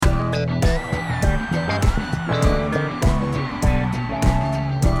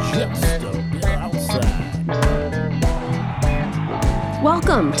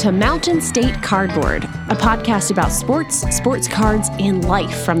Welcome to Mountain State Cardboard, a podcast about sports, sports cards, and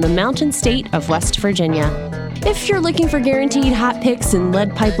life from the Mountain State of West Virginia. If you're looking for guaranteed hot picks and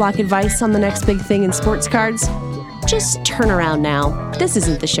lead pipe lock advice on the next big thing in sports cards, just turn around now. This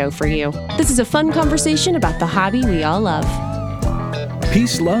isn't the show for you. This is a fun conversation about the hobby we all love.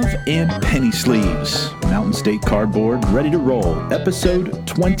 Peace, love, and penny sleeves. Mountain State Cardboard, ready to roll. Episode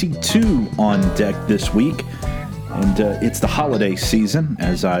 22 on deck this week. And it's the holiday season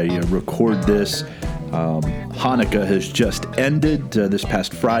as I record this. Hanukkah has just ended this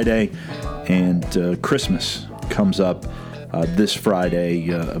past Friday, and Christmas comes up this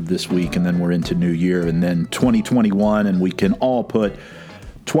Friday of this week, and then we're into New Year, and then 2021, and we can all put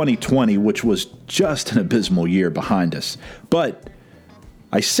 2020, which was just an abysmal year, behind us. But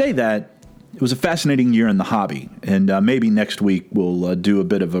I say that it was a fascinating year in the hobby, and maybe next week we'll do a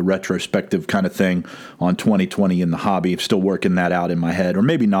bit of a retrospective kind of thing on 2020 in the hobby. I'm still working that out in my head, or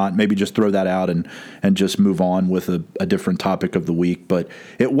maybe not. Maybe just throw that out and just move on with a different topic of the week. But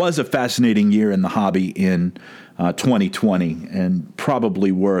it was a fascinating year in the hobby in 2020, and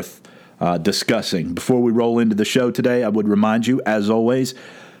probably worth discussing. Before we roll into the show today, I would remind you, as always,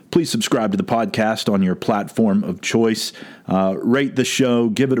 please subscribe to the podcast on your platform of choice. Rate the show,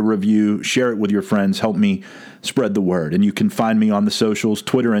 give it a review, share it with your friends. Help me spread the word. And you can find me on the socials,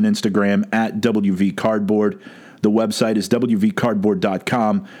 Twitter and Instagram, at WV Cardboard. The website is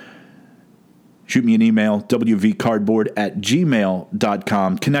wvcardboard.com. Shoot me an email,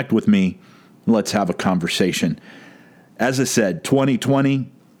 wvcardboard@gmail.com. Connect with me. Let's have a conversation. As I said, 2020,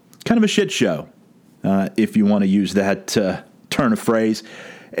 kind of a shit show, if you want to use that turn of phrase.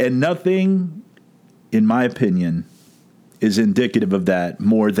 And nothing, in my opinion, is indicative of that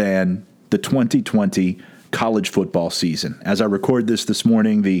more than the 2020 college football season. As I record this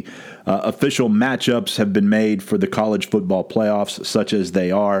morning, the official matchups have been made for the college football playoffs, such as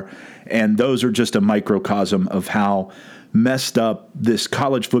they are, and those are just a microcosm of how messed up this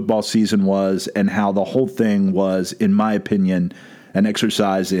college football season was, and how the whole thing was, in my opinion, an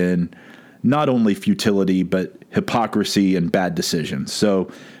exercise in not only futility, but hypocrisy and bad decisions. So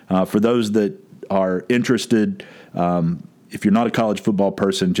for those that are interested, if you're not a college football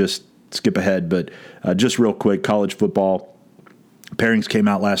person, just skip ahead. But just real quick, college football pairings came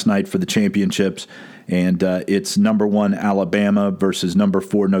out last night for the championships, and it's number 1 Alabama versus number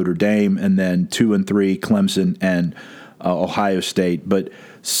 4 Notre Dame, and then 2 and 3 Clemson and Ohio State. But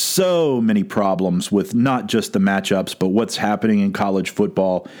so many problems with not just the matchups, but what's happening in college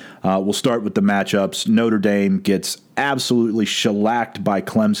football. We'll start with the matchups. Notre Dame gets absolutely shellacked by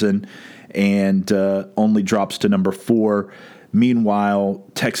Clemson and only drops to number 4. Meanwhile,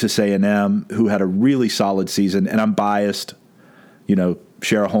 Texas A&M, who had a really solid season, and I'm biased,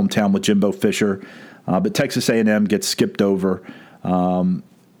 share a hometown with Jimbo Fisher, but Texas A&M gets skipped over.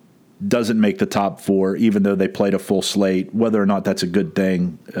 Doesn't make the top 4, even though they played a full slate. Whether or not that's a good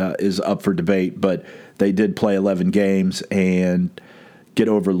thing is up for debate, but they did play 11 games and get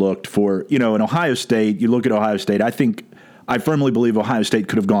overlooked for, in Ohio State. You look at Ohio State, I firmly believe Ohio State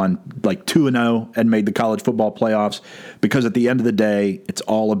could have gone like 2-0 and made the college football playoffs, because at the end of the day, it's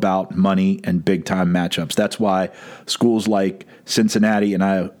all about money and big-time matchups. That's why schools like Cincinnati and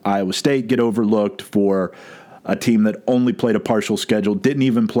Iowa State get overlooked for a team that only played a partial schedule, didn't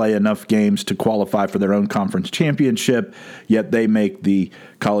even play enough games to qualify for their own conference championship, yet they make the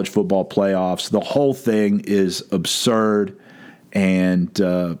college football playoffs. The whole thing is absurd and,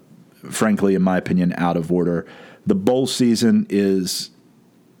 frankly, in my opinion, out of order. The bowl season is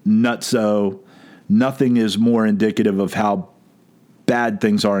nutso. Nothing is more indicative of how bad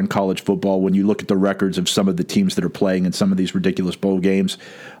things are in college football when you look at the records of some of the teams that are playing in some of these ridiculous bowl games.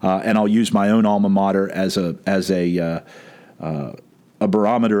 And I'll use my own alma mater as a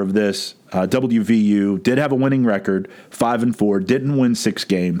barometer of this. WVU did have a winning record, 5-4, didn't win 6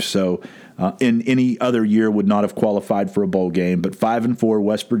 games. So in any other year would not have qualified for a bowl game. But 5-4,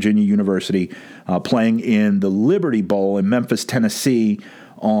 West Virginia University playing in the Liberty Bowl in Memphis, Tennessee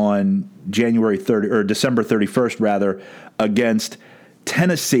on December 31st, rather, against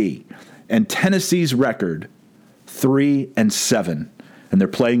Tennessee, and Tennessee's record 3-7, and they're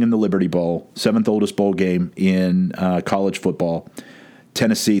playing in the Liberty Bowl, 7th oldest bowl game in college football.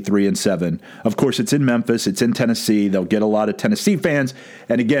 Tennessee 3-7. Of course, it's in Memphis. It's in Tennessee. They'll get a lot of Tennessee fans,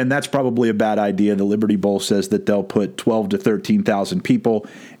 and again, that's probably a bad idea. The Liberty Bowl says that they'll put 12 to 13,000 people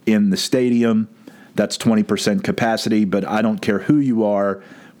in the stadium. That's 20% capacity, but I don't care who you are.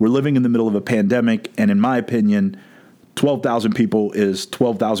 We're living in the middle of a pandemic, and in my opinion, 12,000 people is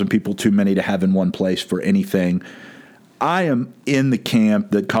 12,000 people too many to have in one place for anything. I am in the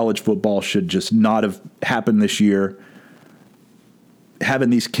camp that college football should just not have happened this year. having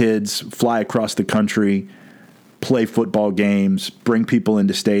these kids fly across the country, play football games, bring people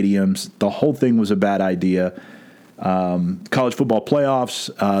into stadiums. The whole thing was a bad idea. College football playoffs,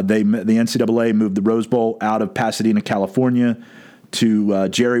 the NCAA moved the Rose Bowl out of Pasadena, California to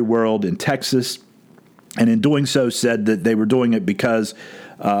Jerry World in Texas. And in doing so said that they were doing it because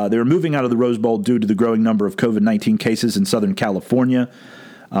they were moving out of the Rose Bowl due to the growing number of COVID-19 cases in Southern California.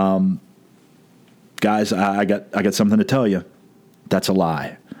 Guys, I got something to tell you. That's a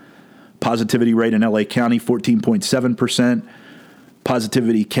lie. Positivity rate in LA County, 14.7%.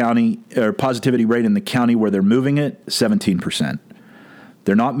 Positivity rate in the county where they're moving it, 17%.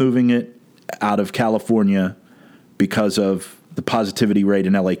 They're not moving it out of California because of the positivity rate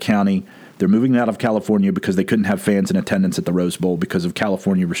in LA County. They're moving it out of California because they couldn't have fans in attendance at the Rose Bowl because of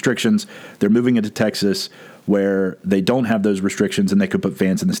California restrictions. They're moving it to Texas where they don't have those restrictions and they could put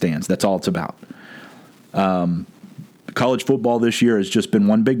fans in the stands. That's all it's about. College football this year has just been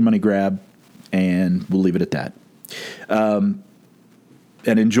one big money grab, and we'll leave it at that. And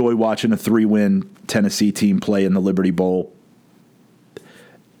enjoy watching a 3-win Tennessee team play in the Liberty Bowl.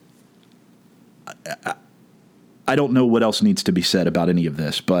 I don't know what else needs to be said about any of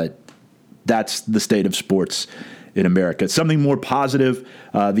this, but that's the state of sports in America. Something more positive,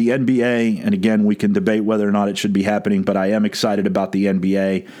 the NBA, and again, we can debate whether or not it should be happening, but I am excited about the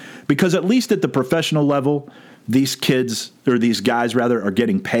NBA because at least at the professional level, these guys are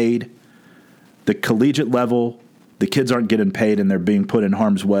getting paid. The collegiate level, the kids aren't getting paid and they're being put in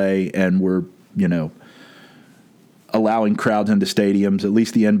harm's way, and we're, allowing crowds into stadiums. At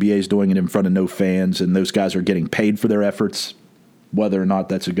least the NBA is doing it in front of no fans, and those guys are getting paid for their efforts. Whether or not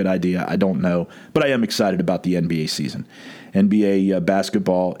that's a good idea, I don't know. But I am excited about the NBA season. NBA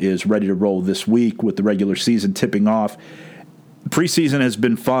basketball is ready to roll this week with the regular season tipping off. Preseason has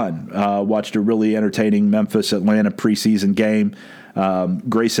been fun. Watched a really entertaining Memphis-Atlanta preseason game.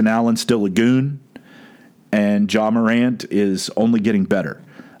 Grayson Allen still a goon, and Ja Morant is only getting better.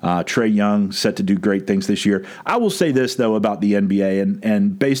 Trae Young set to do great things this year. I will say this, though, about the NBA,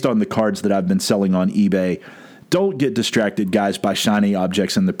 and based on the cards that I've been selling on eBay, don't get distracted, guys, by shiny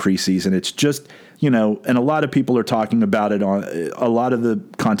objects in the preseason. It's just, and a lot of people are talking about it. A lot of the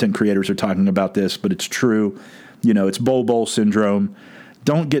content creators are talking about this, but it's true. It's bowl syndrome.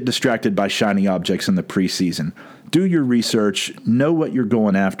 Don't get distracted by shiny objects in the preseason. Do your research. Know what you're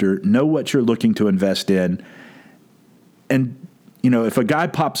going after. Know what you're looking to invest in. And, if a guy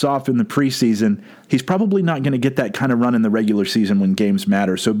pops off in the preseason, he's probably not going to get that kind of run in the regular season when games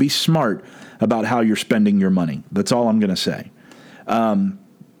matter. So be smart about how you're spending your money. That's all I'm going to say.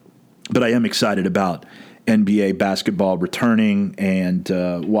 But I am excited about NBA basketball returning and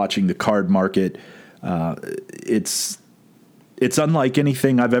watching the card market. It's unlike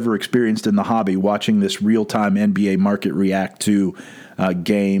anything I've ever experienced in the hobby, watching this real-time NBA market react to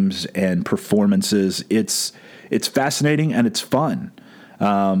games and performances. It's fascinating and it's fun.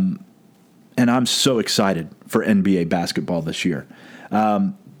 And I'm so excited for NBA basketball this year.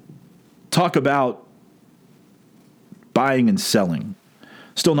 Talk about buying and selling.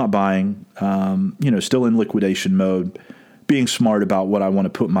 Still not buying, still in liquidation mode, being smart about what I want to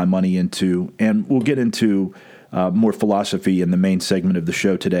put my money into. And we'll get into more philosophy in the main segment of the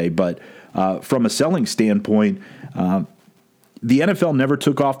show today. But from a selling standpoint, the NFL never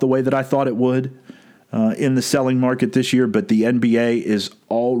took off the way that I thought it would in the selling market this year. But the NBA is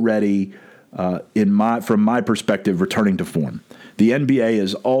already, from my perspective, returning to form. The NBA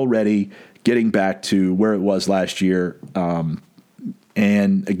is already getting back to where it was last year.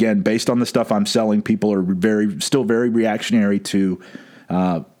 And again, based on the stuff I'm selling, people are still very reactionary to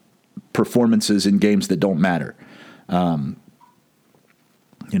performances in games that don't matter. Kyle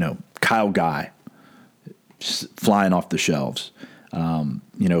Guy just flying off the shelves.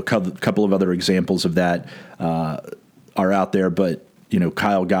 A couple of other examples of that are out there, but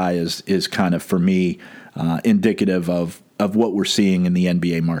Kyle Guy is kind of, for me, indicative of what we're seeing in the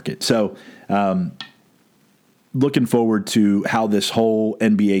NBA market. So, looking forward to how this whole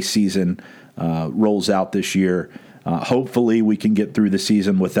NBA season rolls out this year. Hopefully we can get through the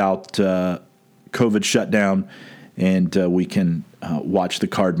season without COVID shutdown, and we can watch the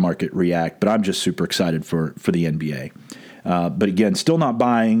card market react. But I'm just super excited for the NBA. But again, still not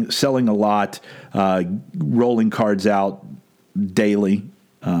buying, selling a lot, rolling cards out daily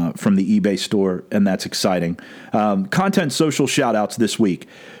from the eBay store, and that's exciting. Content social shout-outs this week.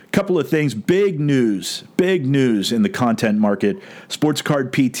 Couple of things, big news in the content market. Sports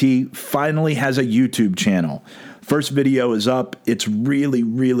Card PT finally has a YouTube channel. First video is up. It's really,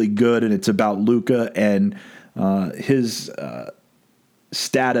 really good, and it's about Luka and his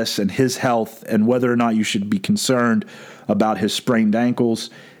status and his health and whether or not you should be concerned about his sprained ankles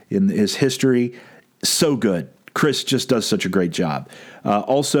in his history. So good. Chris just does such a great job.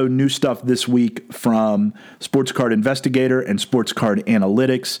 Also, new stuff this week from Sports Card Investigator and Sports Card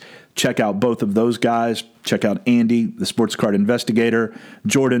Analytics. Check out both of those guys. Check out Andy, the Sports Card Investigator,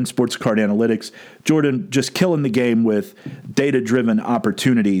 Jordan, Sports Card Analytics. Jordan just killing the game with data-driven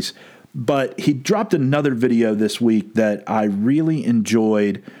opportunities. But he dropped another video this week that I really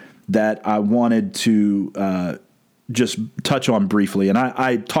enjoyed that I wanted to just touch on briefly. And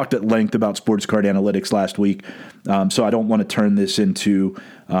I talked at length about Sports Card Analytics last week, so I don't want to turn this into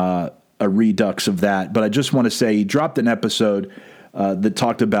a redux of that. But I just want to say he dropped an episode that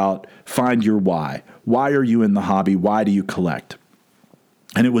talked about find your why. Why are you in the hobby? Why do you collect?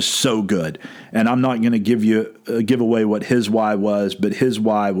 And it was so good. And I'm not going to give away what his why was, but his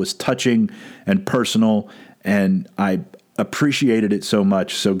why was touching and personal, and I appreciated it so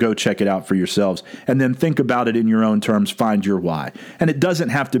much. So go check it out for yourselves, and then think about it in your own terms. Find your why. And it doesn't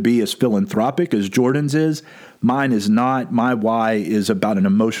have to be as philanthropic as Jordan's is. Mine is not. My why is about an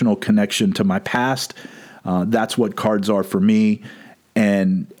emotional connection to my past. That's what cards are for me.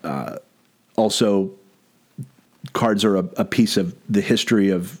 And also, cards are a piece of the history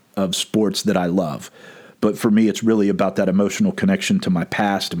of sports that I love. But for me, it's really about that emotional connection to my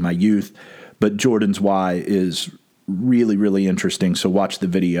past and my youth. But Jordan's why is really, really interesting. So watch the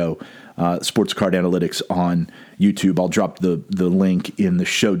video, Sports Card Analytics on YouTube. I'll drop the link in the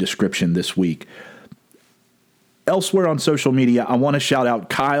show description this week. Elsewhere on social media, I want to shout out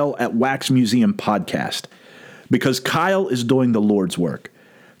Kyle at Wax Museum Podcast, because Kyle is doing the Lord's work.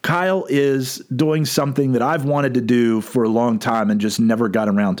 Kyle is doing something that I've wanted to do for a long time and just never got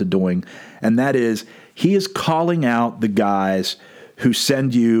around to doing, and that is he is calling out the guys who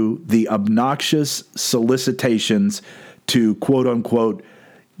send you the obnoxious solicitations to, quote unquote,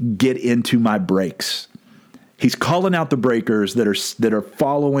 get into my breaks. He's calling out the breakers that are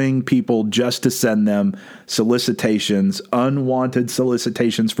following people just to send them solicitations, unwanted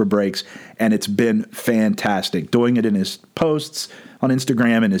solicitations for breaks, and it's been fantastic. Doing it in his posts on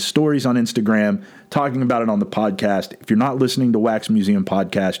Instagram and his stories on Instagram, talking about it on the podcast. If you're not listening to Wax Museum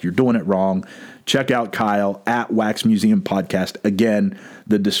Podcast, you're doing it wrong. Check out Kyle at Wax Museum Podcast. Again,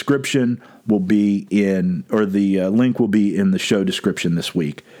 the description will be in, or the link will be in the show description this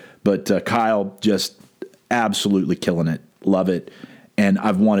week. But Kyle just absolutely killing it. Love it. And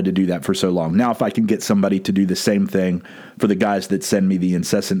I've wanted to do that for so long. Now, if I can get somebody to do the same thing for the guys that send me the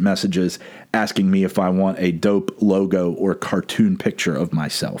incessant messages asking me if I want a dope logo or cartoon picture of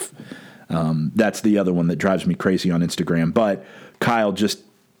myself. That's the other one that drives me crazy on Instagram. But Kyle just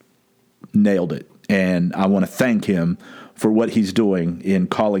nailed it. And I want to thank him for what he's doing in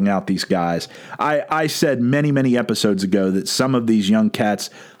calling out these guys. I said many, many episodes ago that some of these young cats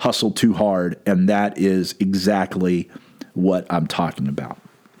hustle too hard, and that is exactly what I'm talking about.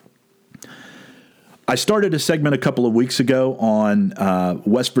 I started a segment a couple of weeks ago on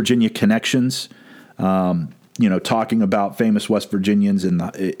West Virginia connections, talking about famous West Virginians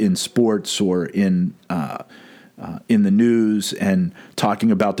in sports or in the news, and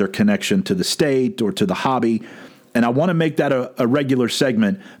talking about their connection to the state or to the hobby. And I want to make that a regular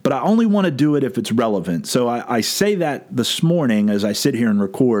segment, but I only want to do it if it's relevant. So I say that this morning as I sit here and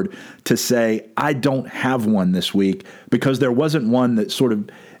record to say I don't have one this week because there wasn't one that sort of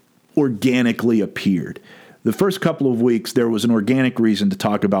organically appeared. The first couple of weeks, there was an organic reason to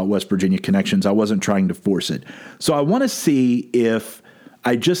talk about West Virginia connections. I wasn't trying to force it. So I want to see if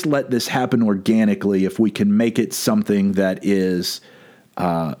I just let this happen organically, if we can make it something that is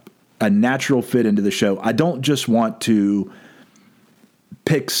a natural fit into the show. I don't just want to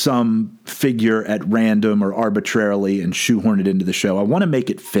pick some figure at random or arbitrarily and shoehorn it into the show. I want to make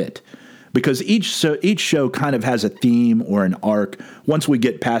it fit, because each show kind of has a theme or an arc. Once we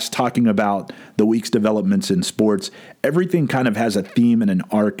get past talking about the week's developments in sports, everything kind of has a theme and an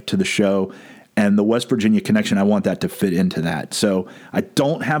arc to the show. And the West Virginia connection, I want that to fit into that. So I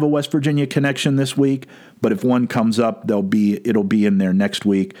don't have a West Virginia connection this week, but if one comes up, it'll be in there next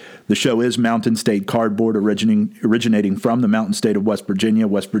week. The show is Mountain State Cardboard, originating from the Mountain State of West Virginia.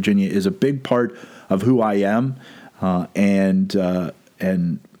 West Virginia is a big part of who I am, and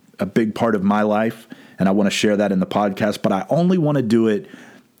a big part of my life, and I want to share that in the podcast. But I only want to do it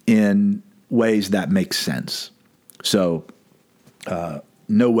in ways that make sense. So,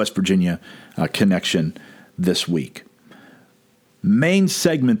 no West Virginia connection this week. Main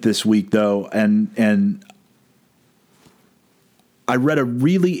segment this week, though, and I read a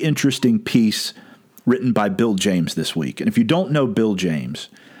really interesting piece written by Bill James this week. And if you don't know Bill James,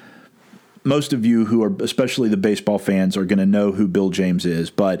 most of you who are especially the baseball fans are going to know who Bill James is,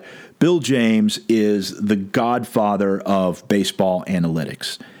 but Bill James is the godfather of baseball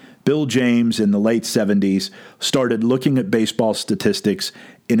analytics. Bill James in the late 70s started looking at baseball statistics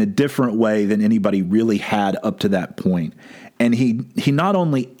in a different way than anybody really had up to that point. And he not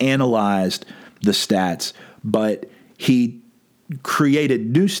only analyzed the stats, but he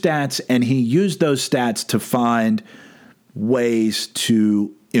created new stats, and he used those stats to find ways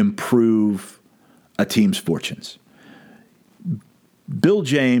to improve a team's fortunes. Bill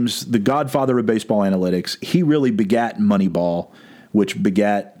James, the godfather of baseball analytics, he really begat Moneyball, which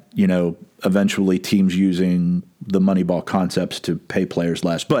begat, eventually teams using the Moneyball concepts to pay players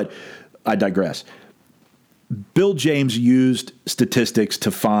less. But I digress. Bill James used statistics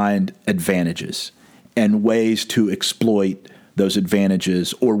to find advantages and ways to exploit those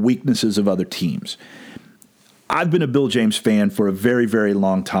advantages or weaknesses of other teams. I've been a Bill James fan for a very, very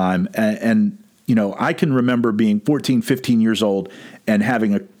long time. And I can remember being 14, 15 years old and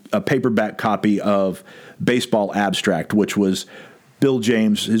having a paperback copy of Baseball Abstract, which was Bill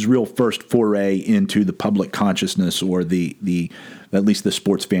James, his real first foray into the public consciousness, or the at least the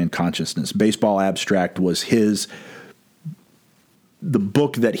sports fan consciousness. Baseball Abstract was the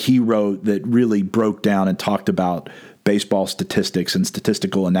book that he wrote that really broke down and talked about baseball statistics and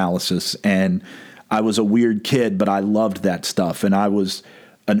statistical analysis. And I was a weird kid, but I loved that stuff. And I was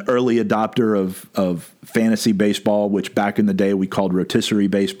an early adopter of fantasy baseball, which back in the day we called rotisserie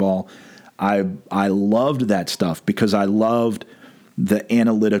baseball. I loved that stuff because I loved the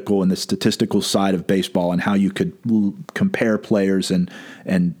analytical and the statistical side of baseball and how you could compare players and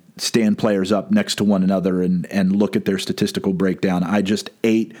stand players up next to one another and look at their statistical breakdown. I just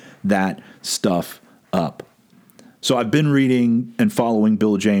ate that stuff up. So I've been reading and following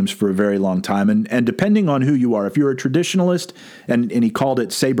Bill James for a very long time. And depending on who you are, if you're a traditionalist, and he called it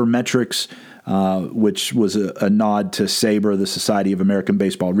sabermetrics, which was a nod to SABR, the Society of American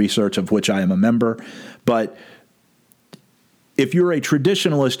Baseball Research, of which I am a member. But if you're a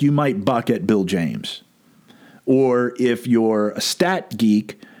traditionalist, you might buck at Bill James. Or if you're a stat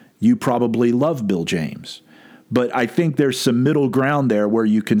geek, you probably love Bill James. But I think there's some middle ground there where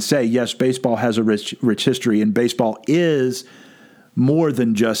you can say, yes, baseball has a rich history, and baseball is more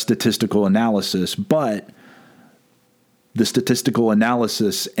than just statistical analysis, but the statistical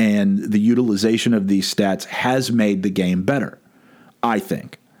analysis and the utilization of these stats has made the game better, I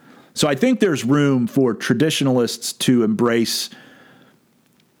think. So I think there's room for traditionalists to embrace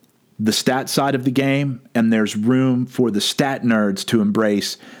the stat side of the game, and there's room for the stat nerds to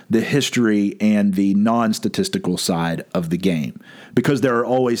embrace the history and the non-statistical side of the game, because there are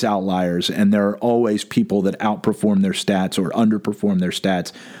always outliers and there are always people that outperform their stats or underperform their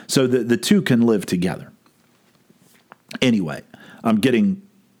stats, so the two can live together. Anyway, I'm getting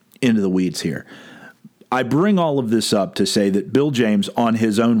into the weeds here. I bring all of this up to say that Bill James, on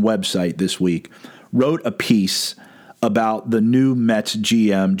his own website this week, wrote a piece about the new Mets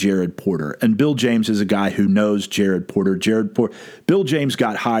GM, Jared Porter. And Bill James is a guy who knows Jared Porter. Bill James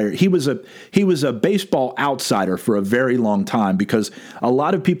got hired. He was a baseball outsider for a very long time because a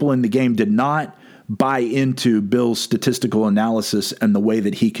lot of people in the game did not buy into Bill's statistical analysis and the way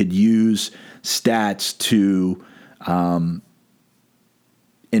that he could use stats to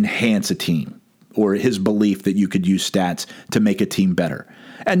enhance a team, or his belief that you could use stats to make a team better.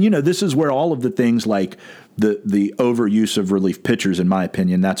 And, this is where all of the things like the overuse of relief pitchers, in my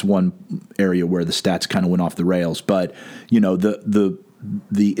opinion, that's one area where the stats kind of went off the rails. But,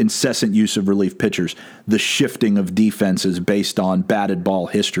 the incessant use of relief pitchers, the shifting of defenses based on batted ball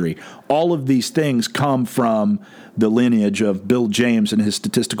history, all of these things come from the lineage of Bill James and his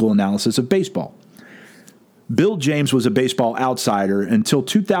statistical analysis of baseball. Bill James was a baseball outsider until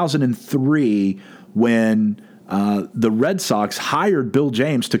 2003 when the Red Sox hired Bill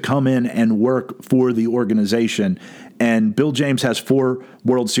James to come in and work for the organization. And Bill James has 4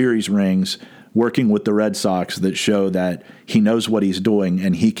 World Series rings working with the Red Sox that show that he knows what he's doing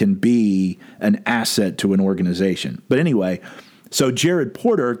and he can be an asset to an organization. But anyway, so Jared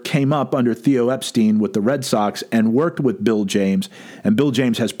Porter came up under Theo Epstein with the Red Sox and worked with Bill James. And Bill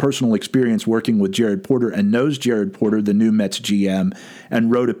James has personal experience working with Jared Porter and knows Jared Porter, the new Mets GM,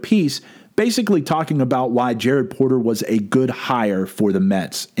 and wrote a piece basically talking about why Jared Porter was a good hire for the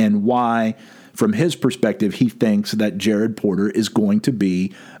Mets and why, from his perspective, he thinks that Jared Porter is going to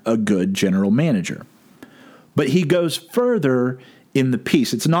be a good general manager. But he goes further in the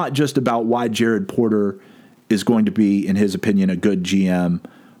piece. It's not just about why Jared Porter is going to be, in his opinion, a good GM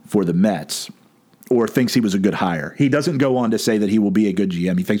for the Mets or thinks he was a good hire. He doesn't go on to say that he will be a good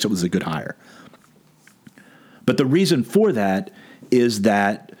GM. He thinks it was a good hire. But the reason for that is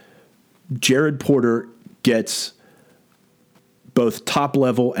that Jared Porter gets both top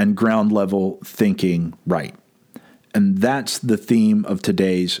level and ground level thinking right. And that's the theme of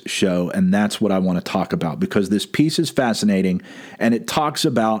today's show, and that's what I want to talk about, because this piece is fascinating, and it talks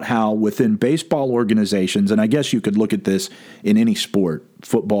about how within baseball organizations, and I guess you could look at this in any sport,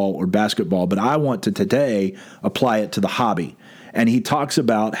 football or basketball, but I want to today apply it to the hobby. And he talks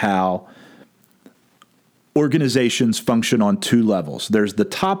about how organizations function on two levels. There's the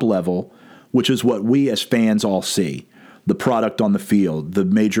top level, which is what we as fans all see. The product on the field, the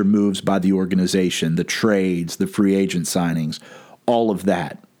major moves by the organization, the trades, the free agent signings, all of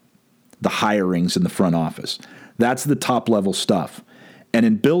that, the hirings in the front office. That's the top level stuff. And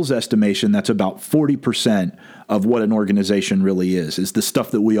in Bill's estimation, that's about 40% of what an organization really is the stuff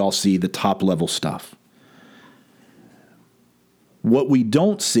that we all see, the top level stuff. What we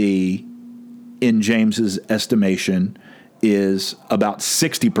don't see in James's estimation is about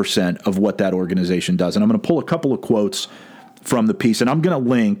 60% of what that organization does. And I'm going to pull a couple of quotes from the piece, and I'm going to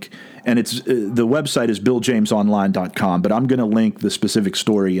link, and it's the website is BillJamesOnline.com, but I'm going to link the specific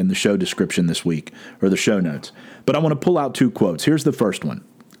story in the show description this week, or the show notes. But I want to pull out two quotes. Here's the first one,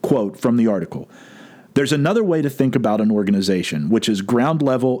 quote from the article. There's another way to think about an organization, which is ground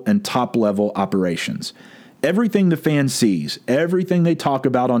level and top level operations. Everything the fan sees, everything they talk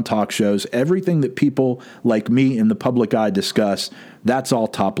about on talk shows, everything that people like me in the public eye discuss, that's all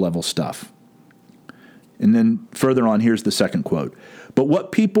top-level stuff. And then further on, here's the second quote. But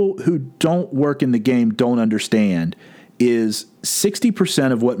what people who don't work in the game don't understand is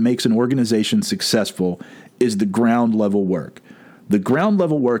 60% of what makes an organization successful is the ground-level work. The ground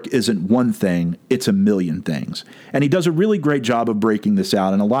level work isn't one thing, it's a million things. And he does a really great job of breaking this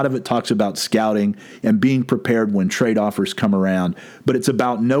out. And a lot of it talks about scouting and being prepared when trade offers come around. But it's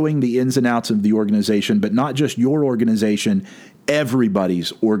about knowing the ins and outs of the organization, but not just your organization,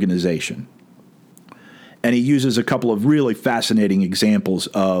 everybody's organization. And he uses a couple of really fascinating examples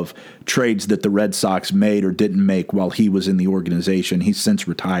of trades that the Red Sox made or didn't make while he was in the organization. He's since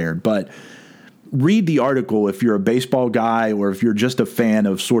retired. But read the article if you're a baseball guy or if you're just a fan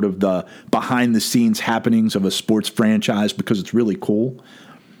of sort of the behind-the-scenes happenings of a sports franchise, because it's really cool.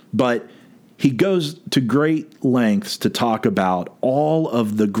 But he goes to great lengths to talk about all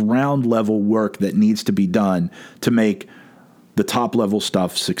of the ground-level work that needs to be done to make the top-level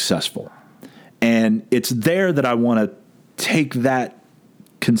stuff successful. And it's there that I want to take that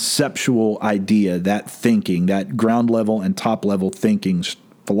conceptual idea, that thinking, that ground-level and top-level thinking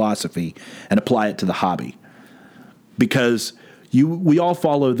philosophy, and apply it to the hobby. Because we all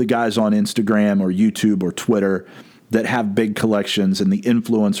follow the guys on Instagram or YouTube or Twitter that have big collections, and the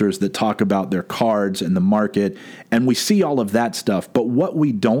influencers that talk about their cards and the market, and we see all of that stuff. But what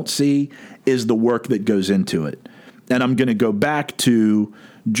we don't see is the work that goes into it. And I'm going to go back to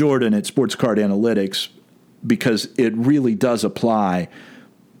Jordan at Sports Card Analytics because it really does apply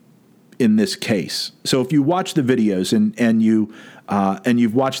in this case. So if you watch the videos and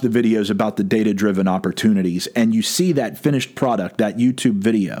you've watched the videos about the data-driven opportunities, and you see that finished product, that YouTube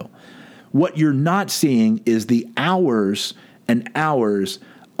video, what you're not seeing is the hours and hours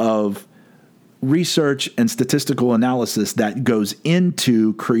of research and statistical analysis that goes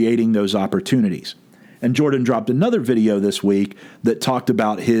into creating those opportunities. And Jordan dropped another video this week that talked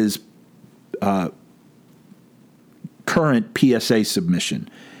about his current PSA submission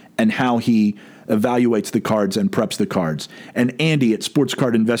and how he evaluates the cards and preps the cards. And Andy at Sports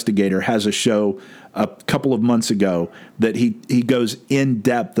Card Investigator has a show a couple of months ago that he goes in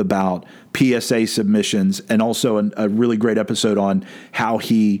depth about PSA submissions, and also a really great episode on how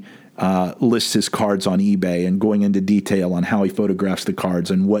he lists his cards on eBay and going into detail on how he photographs the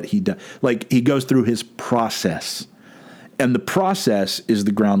cards and what he does. Like, he goes through his process, and the process is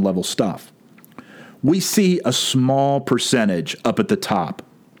the ground level stuff. We see a small percentage up at the top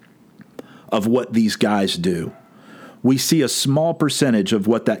of what these guys do. We see a small percentage of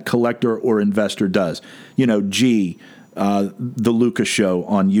what that collector or investor does. You know, G, the Lucas Show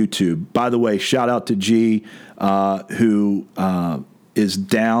on YouTube. By the way, shout out to G, who is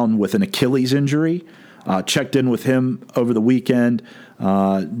down with an Achilles injury. Checked in with him over the weekend.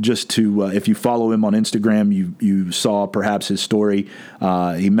 Just to, if you follow him on Instagram, you saw perhaps his story.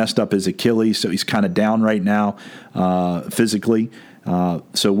 He messed up his Achilles, so he's kind of down right now physically.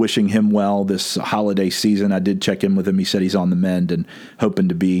 So wishing him well this holiday season. I did check in with him. He said he's on the mend and hoping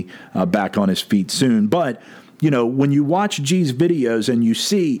to be back on his feet soon. But, you know, when you watch G's videos and you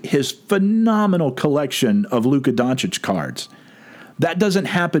see his phenomenal collection of Luka Doncic cards, that doesn't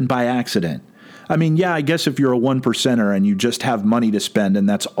happen by accident. I mean, yeah, I guess if you're a 1%er and you just have money to spend and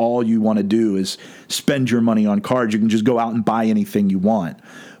that's all you want to do is spend your money on cards, you can just go out and buy anything you want.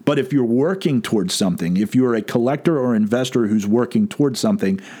 But if you're working towards something, if you're a collector or investor who's working towards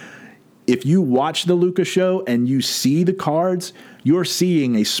something, if you watch the Luka show and you see the cards, you're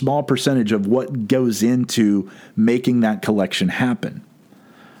seeing a small percentage of what goes into making that collection happen.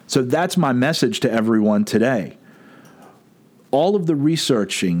 So that's my message to everyone today. All of the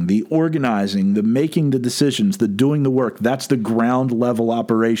researching, the organizing, the making the decisions, the doing the work, that's the ground level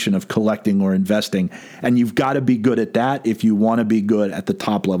operation of collecting or investing. And you've got to be good at that if you want to be good at the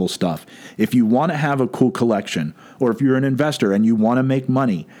top level stuff. If you want to have a cool collection, or if you're an investor and you want to make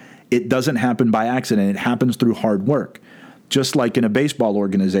money, it doesn't happen by accident. It happens through hard work. Just like in a baseball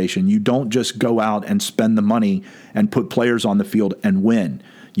organization, you don't just go out and spend the money and put players on the field and win.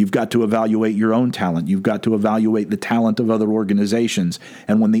 You've got to evaluate your own talent. You've got to evaluate the talent of other organizations.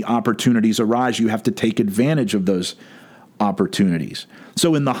 And when the opportunities arise, you have to take advantage of those opportunities.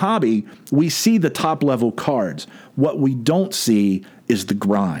 So in the hobby, we see the top level cards. What we don't see is the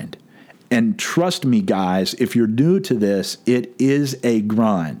grind. And trust me, guys, if you're new to this, it is a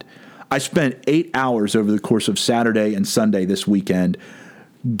grind. I spent 8 hours over the course of Saturday and Sunday this weekend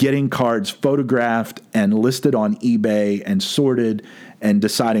getting cards photographed and listed on eBay and sorted and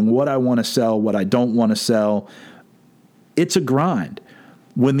deciding what I want to sell, what I don't want to sell. It's a grind.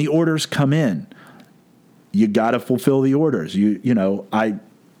 When the orders come in, you got to fulfill the orders. I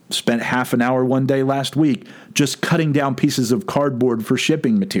spent half an hour one day last week just cutting down pieces of cardboard for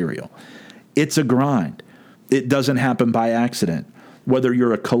shipping material. It's a grind. It doesn't happen by accident. Whether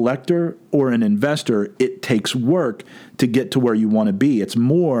you're a collector or an investor, it takes work to get to where you want to be. It's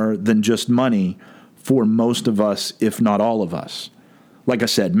more than just money for most of us, if not all of us. Like I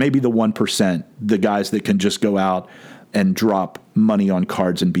said, maybe the 1%, the guys that can just go out and drop money on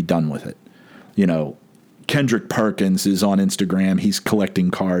cards and be done with it. Kendrick Perkins is on Instagram. He's collecting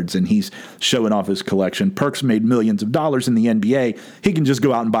cards and he's showing off his collection. Perks made millions of dollars in the NBA. He can just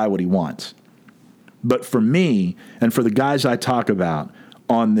go out and buy what he wants. But for me, and for the guys I talk about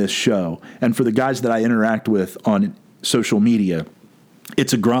on this show, and for the guys that I interact with on social media,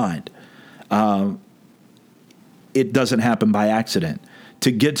 it's a grind. It doesn't happen by accident.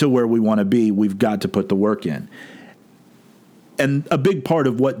 To get to where we want to be, we've got to put the work in. And a big part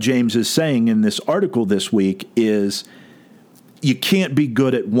of what James is saying in this article this week is you can't be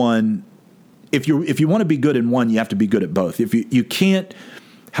good at one. If you want to be good in one, you have to be good at both. If you can't,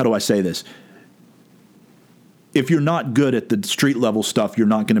 how do I say this? If you're not good at the street level stuff, you're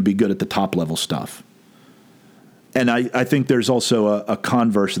not going to be good at the top level stuff. And I think there's also a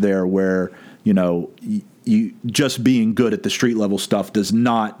converse there where, you just being good at the street level stuff does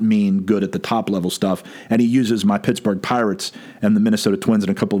not mean good at the top level stuff. And he uses my Pittsburgh Pirates and the Minnesota Twins and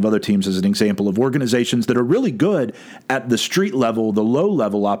a couple of other teams as an example of organizations that are really good at the street level, the low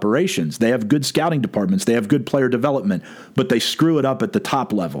level operations. They have good scouting departments. They have good player development, but they screw it up at the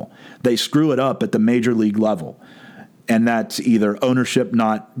top level. They screw it up at the major league level. And that's either ownership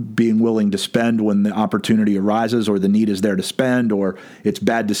not being willing to spend when the opportunity arises or the need is there to spend, or it's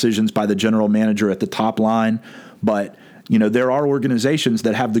bad decisions by the general manager at the top line. But, there are organizations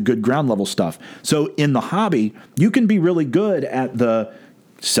that have the good ground level stuff. So in the hobby, you can be really good at the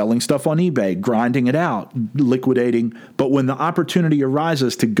selling stuff on eBay, grinding it out, liquidating. But when the opportunity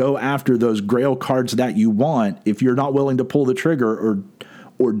arises to go after those grail cards that you want, if you're not willing to pull the trigger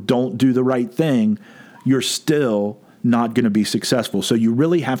or don't do the right thing, you're still not going to be successful. So you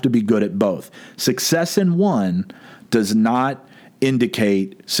really have to be good at both. Success in one does not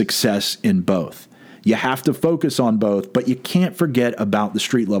indicate success in both. You have to focus on both, but you can't forget about the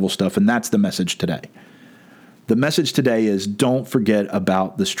street level stuff, and that's the message today. The message today is don't forget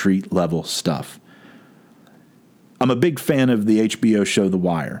about the street level stuff. I'm a big fan of the HBO show The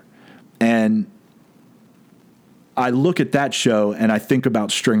Wire, and I look at that show and I think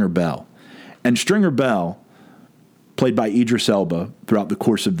about Stringer Bell. And Stringer Bell, played by Idris Elba throughout the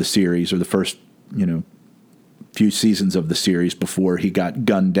course of the series, or the first, few seasons of the series before he got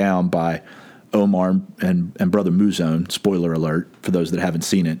gunned down by Omar and Brother Muzone. Spoiler alert for those that haven't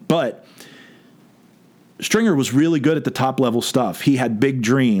seen it. But Stringer was really good at the top level stuff. He had big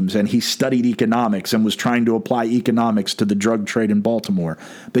dreams and he studied economics and was trying to apply economics to the drug trade in Baltimore.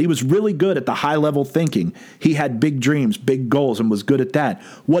 But he was really good at the high level thinking. He had big dreams, big goals, and was good at that.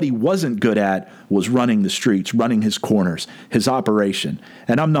 What he wasn't good at was running the streets, running his corners, his operation.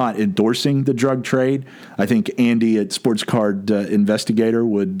 And I'm not endorsing the drug trade. I think Andy at Sports Card Investigator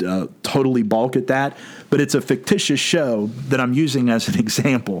would totally balk at that. But it's a fictitious show that I'm using as an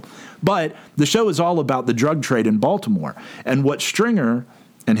example. But the show is all about the drug trade in Baltimore. And what Stringer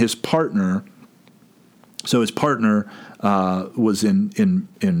and his partner, so his partner was in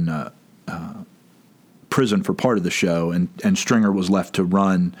prison for part of the show, and Stringer was left to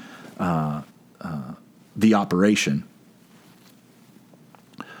run the operation.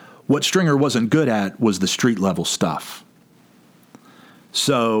 What Stringer wasn't good at was the street level stuff.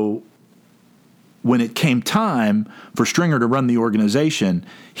 So when it came time for Stringer to run the organization,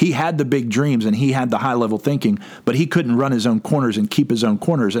 he had the big dreams and he had the high-level thinking, but he couldn't run his own corners and keep his own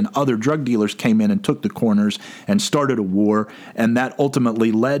corners, and other drug dealers came in and took the corners and started a war, and that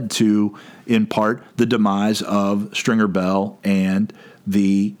ultimately led to, in part, the demise of Stringer Bell and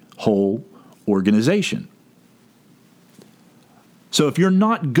the whole organization. So if you're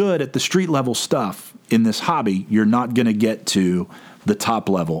not good at the street-level stuff in this hobby, you're not going to get to the top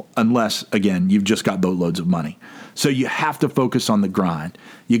level unless, again, you've just got boatloads of money. So you have to focus on the grind.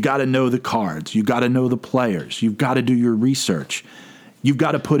 You got to know the cards. You got to know the players. You've got to do your research. You've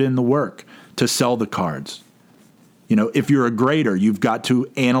got to put in the work to sell the cards. You know, if you're a grader, you've got to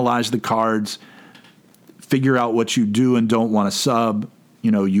analyze the cards, figure out what you do and don't want to sub.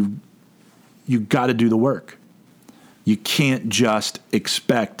 You know, you've got to do the work. You can't just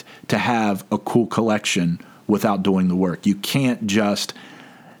expect to have a cool collection without doing the work. You can't just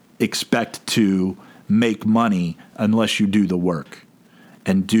expect to make money unless you do the work.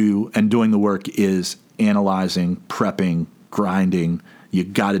 And doing the work is analyzing, prepping, grinding. You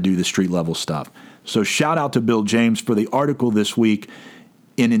got to do the street level stuff. So shout out to Bill James for the article this week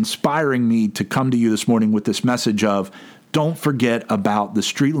in inspiring me to come to you this morning with this message of don't forget about the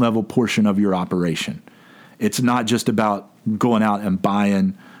street level portion of your operation. It's not just about going out and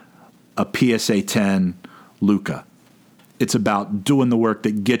buying a PSA 10 Luka. It's about doing the work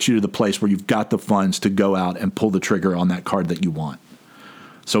that gets you to the place where you've got the funds to go out and pull the trigger on that card that you want.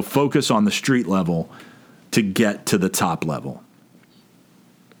 So focus on the street level to get to the top level.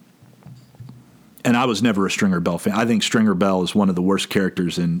 And I was never a Stringer Bell fan. I think Stringer Bell is one of the worst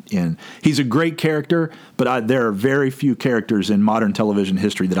characters in he's a great character, but there are very few characters in modern television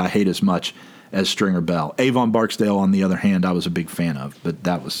history that I hate as much as Stringer Bell. Avon Barksdale, on the other hand, I was a big fan of, but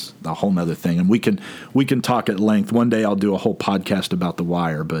that was a whole nother thing. And we can talk at length. One day I'll do a whole podcast about The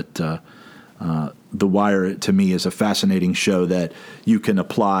Wire, but The Wire, to me, is a fascinating show that you can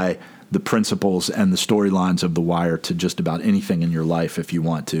apply the principles and the storylines of The Wire to just about anything in your life if you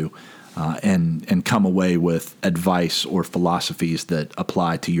want to, and come away with advice or philosophies that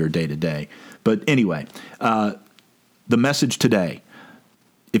apply to your day-to-day. But anyway, the message today,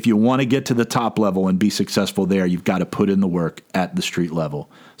 if you want to get to the top level and be successful there, you've got to put in the work at the street level.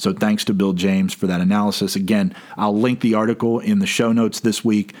 So thanks to Bill James for that analysis. Again, I'll link the article in the show notes this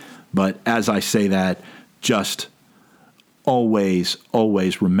week. But as I say that, just always,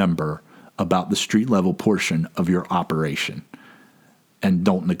 always remember about the street level portion of your operation and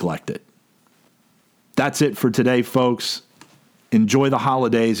don't neglect it. That's it for today, folks. Enjoy the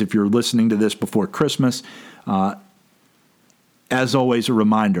holidays if you're listening to this before Christmas. As always, a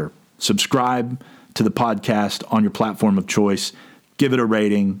reminder, subscribe to the podcast on your platform of choice. Give it a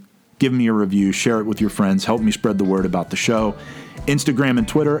rating. Give me a review. Share it with your friends. Help me spread the word about the show. Instagram and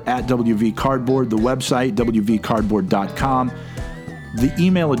Twitter at WV Cardboard. The website, wvcardboard.com. The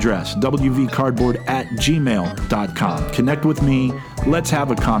email address, wvcardboard@gmail.com. Connect with me. Let's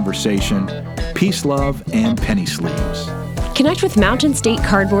have a conversation. Peace, love, and penny sleeves. Connect with Mountain State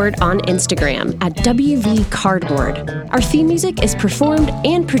Cardboard on Instagram at WV Cardboard. Our theme music is performed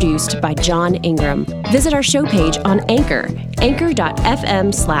and produced by John Ingram. Visit our show page on Anchor,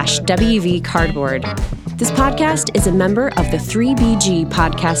 anchor.fm/WV Cardboard. This podcast is a member of the 3BG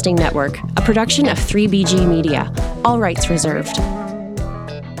Podcasting Network, a production of 3BG Media. All rights reserved.